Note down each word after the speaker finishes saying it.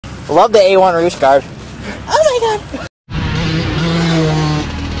Love the A1 roost guard. Oh my god!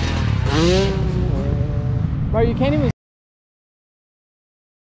 Bro, you can't even.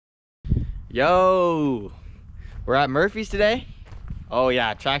 Yo! We're at Murphy's today. Oh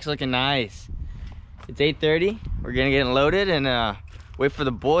yeah, track's looking nice. It's 8:30. We're gonna get loaded and wait for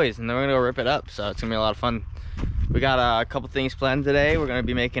the boys, and then we're gonna go rip it up. So it's gonna be a lot of fun. We got a couple things planned today. We're gonna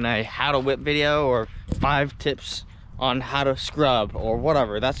be making a how to whip video, or 5 tips on how to scrub, or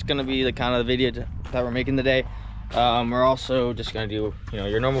whatever. That's gonna be the kind of the video that we're making today. We're also just gonna do, you know,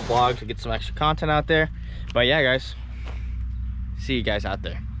 your normal vlog to get some extra content out there. But yeah, guys, see you guys out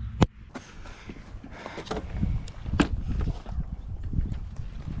there.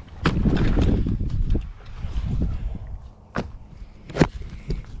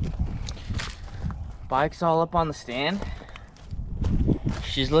 Bike's all up on the stand.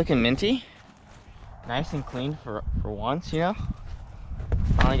 She's looking minty, nice and clean for once, you know.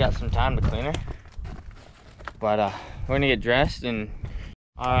 Finally got some time to clean her. But we're gonna get dressed and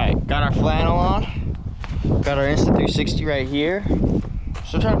all right, got our flannel on, got our Insta 360 right here.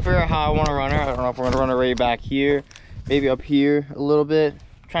 Still trying to figure out how I want to run her. I don't know if we're gonna run her right back here, maybe up here a little bit.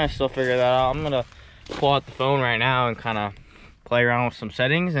 I'm trying to still figure that out. I'm gonna pull out the phone right now and kind of play around with some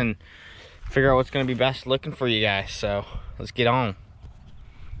settings and figure out what's going to be best looking for you guys. So let's get on.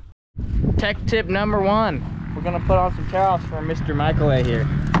 Tech tip number 1, we're going to put on some tear-offs for Mr. Michael A here.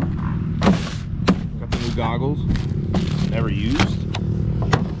 Got the new goggles, never used.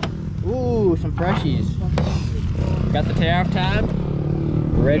 Ooh, some freshies. Got the tear-off tab,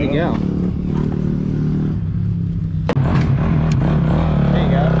 we're ready to go. There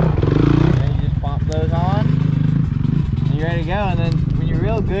you go. Then you just pop those on and you're ready to go. And then when you're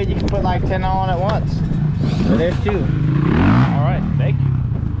real good, you can put like 10 on at once. So there's 2. All right, thank you.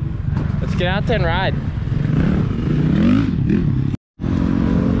 Let's get out there and ride.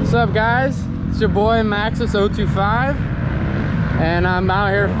 What's up, guys? It's your boy Maxus025, and I'm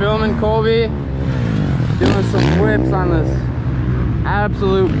out here filming Colby doing some flips on this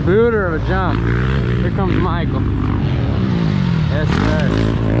absolute booter of a jump. Here comes Michael. Yes, sir.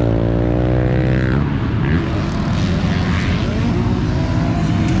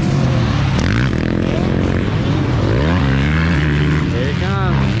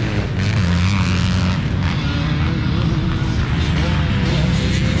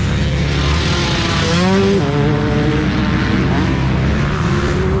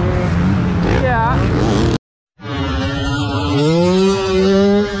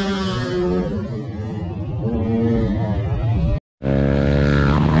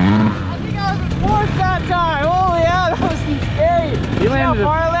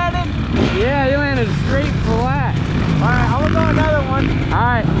 Yeah, you landed straight flat. Alright, I'm gonna go another one.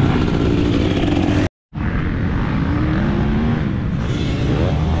 Alright.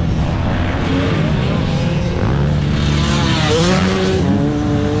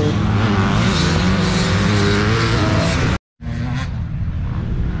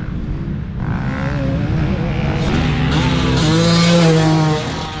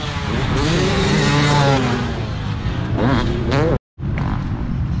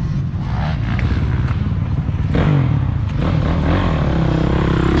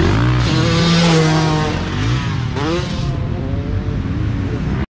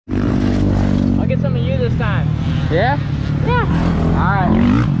 Yeah? Yeah. Alright.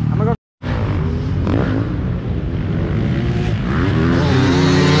 I'm gonna go.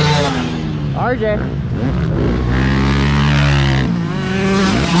 RJ. Yes, sir.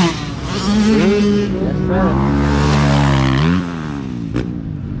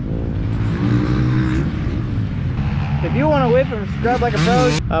 If you want to whip and scrub like a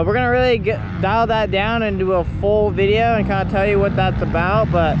pro, we're gonna really dial that down and do a full video and kind of tell you what that's about.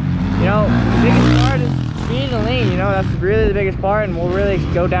 But you know, the biggest part is speed and lean, you know, that's really the biggest part, and we'll really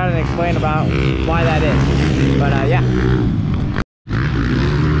go down and explain about why that is. But yeah.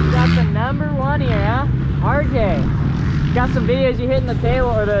 Got the number 1 here, huh? RJ. Got some videos you hitting the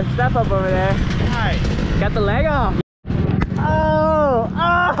table or the step up over there. Nice. Got the leg off.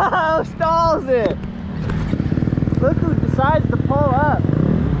 Oh, stalls it. Look who decides to pull up.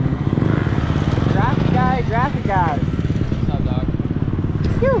 Graphic guy. What's up, dog?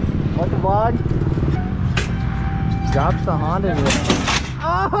 Phew. What's the vlog? Drops the Honda here.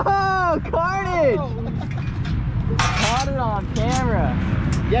 Oh, carnage! Caught it on camera.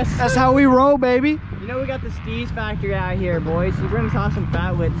 Yes, sir. That's how we roll, baby. You know we got the Steez factory out here, boys. So we're gonna toss some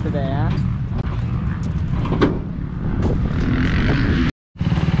fat wits today, huh?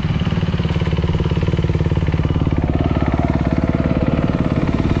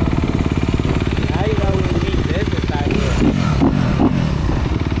 Now you know we mean business out here.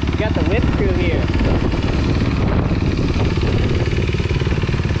 got the whip crew here.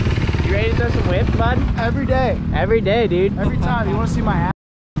 You ready to throw some whips, bud? Every day. Every day, dude. Every time. You want to see my ass?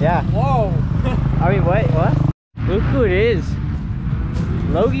 Yeah. Whoa. I mean, what? Look who it is.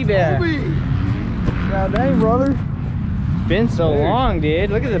 Logie Bear. God dang, brother. Been so long,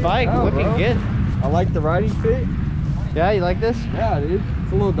 dude. Look at the bike. Yeah, Looking bro. good. I like the riding fit. Yeah, you like this? Yeah, dude.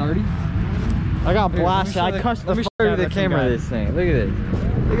 It's a little dirty. I got Dude, blasted. I cussed the Let me fuck show you out the of some camera guy. of this thing. Look at this.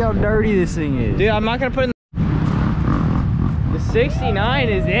 Look how dirty this thing is. Dude, I'm not gonna put in the 69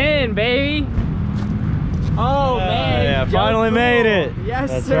 is in, baby. Oh man. Yeah, it's finally so made cool. it. Yes,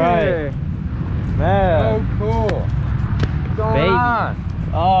 That's sir. Man. So cool. What's going Baby.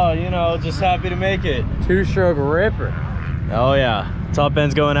 on? Oh, you know, just happy to make it. Two-stroke ripper. Oh yeah. Top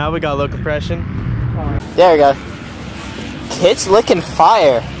end's going out. We got low compression. There we go. Kit's looking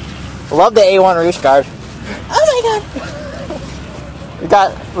fire. Love the A1 roost guard. Oh my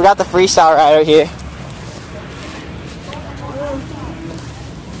god. we got the freestyle rider here.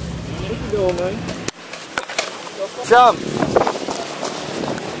 What you doing, man? Jump.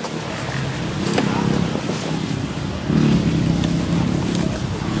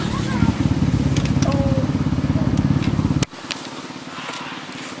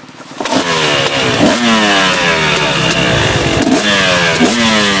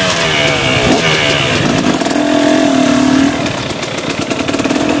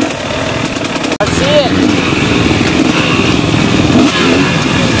 Let's see it.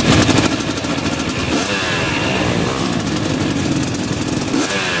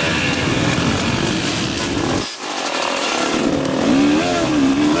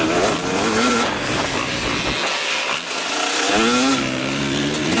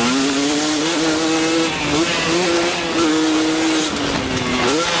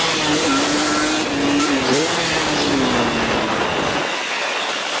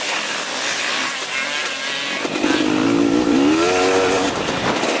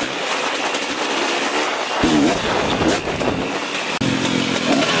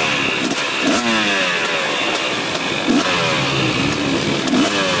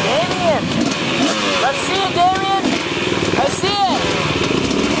 Let's see it, Damien. Let's see it.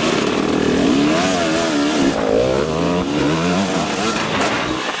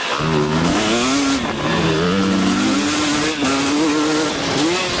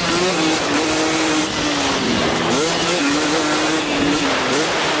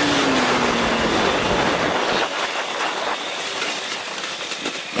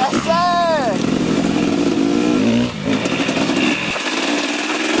 Yes, sir.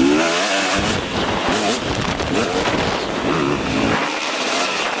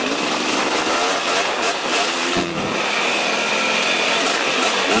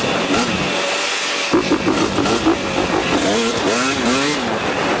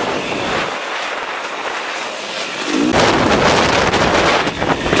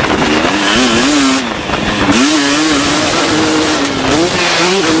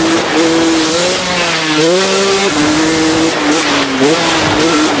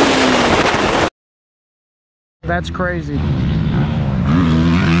 That's crazy.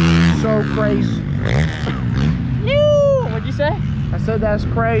 So crazy. What'd you say? I said that's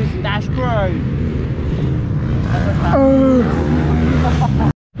crazy. That's crazy.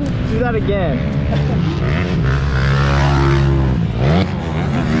 Do that again.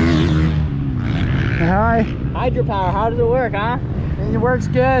 Hi. Hydropower, how does it work, huh? It works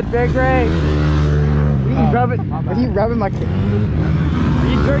good. Big great. Are you rubbing? Are you rubbing my? Are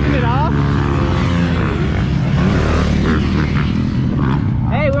you jerking it off?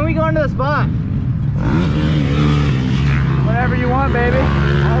 Hey, when we going to the spot? Whatever you want, baby.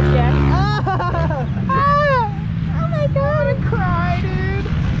 Okay. Oh my god, I cry, dude.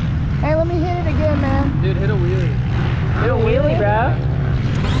 Hey, let me hit it again, man. Dude, hit a wheelie. Hit a wheelie, bro.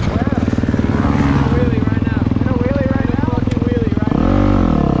 Wheelie right now. Hit a wheelie right now. Fucking wheelie right now.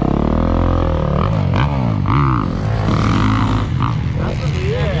 That's what we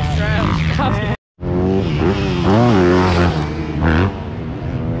are.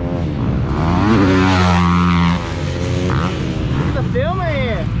 Look at the filmer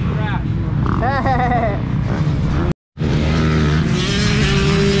here.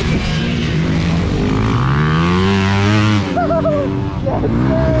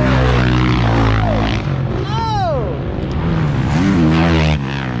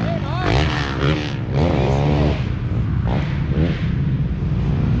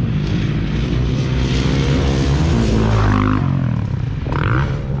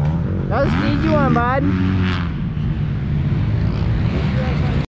 That was speed you on, bud.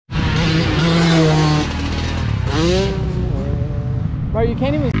 Bro, you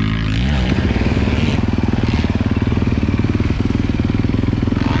can't even...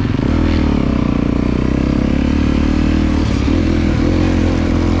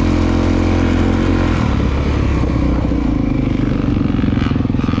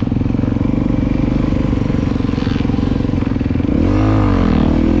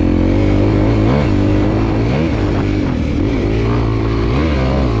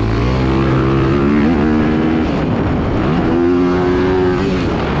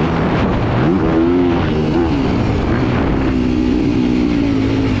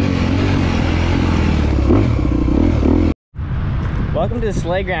 Welcome to the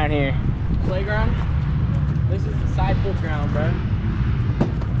sleigh ground here. Playground? This is the side foot ground, bro.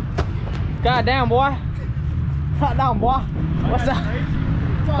 God damn, boy. God damn, boy. What's up?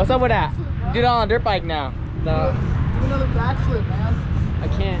 What's up with that? Do it on a dirt bike now. No, Do another backflip, man. I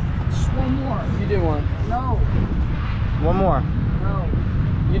can't. Just one more. You do one. No, One more. no.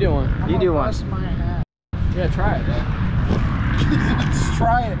 You do one. I'm You gonna do one. bust my hat. Yeah, try it then. Let's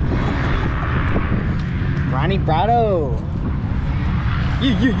try it. Ronnie Brado. You.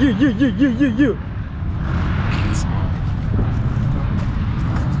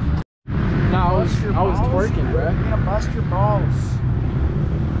 No, I was Bust your balls? twerking, bro. You're gonna bust your balls.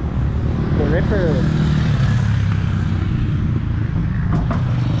 The Ripper.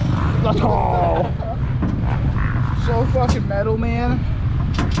 Let's go. So fucking metal, man.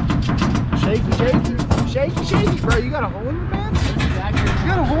 Shaky, shaky. Shaky, shaky, bro. You got a hole in your pants? You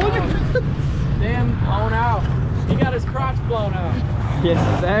got a hole in your pants? Damn, blown out. He got his crotch blown out.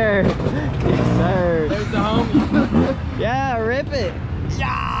 Yes, sir. Yes, sir. There's the homie. Yeah, rip it.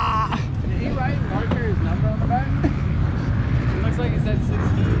 Yeah. Did he write marker his number on the back? It looks like it said 16.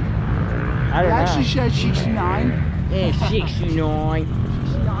 I don't It know. actually said 69. Yeah, 69.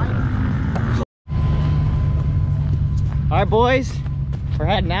 69. All right, boys, we're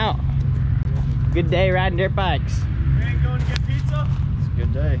heading out. Good day riding dirt bikes. We ain't going to get pizza? It's a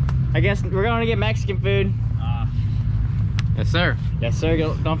good day. I guess we're going to get Mexican food. Yes, sir. Yes, sir.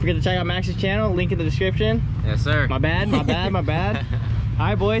 Don't forget to check out Max's channel. Link in the description. Yes, sir. My bad. My bad. All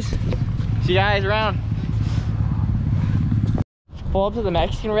right, boys. See you guys around. Pull up to the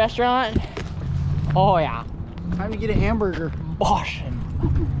Mexican restaurant. Oh yeah. Time to get a hamburger. Bosh.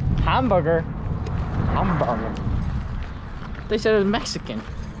 Hamburger. They said it was Mexican.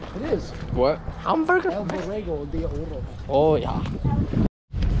 It is. What? Hamburger. El Borrego de Oro. Oh yeah.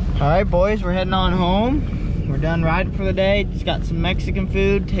 All right, boys, we're heading on home. We're done riding for the day. Just got some Mexican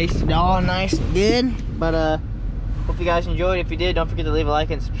food. Tasted all nice and good. But hope you guys enjoyed. If you did, don't forget to leave a like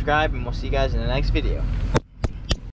and subscribe, and we'll see you guys in the next video.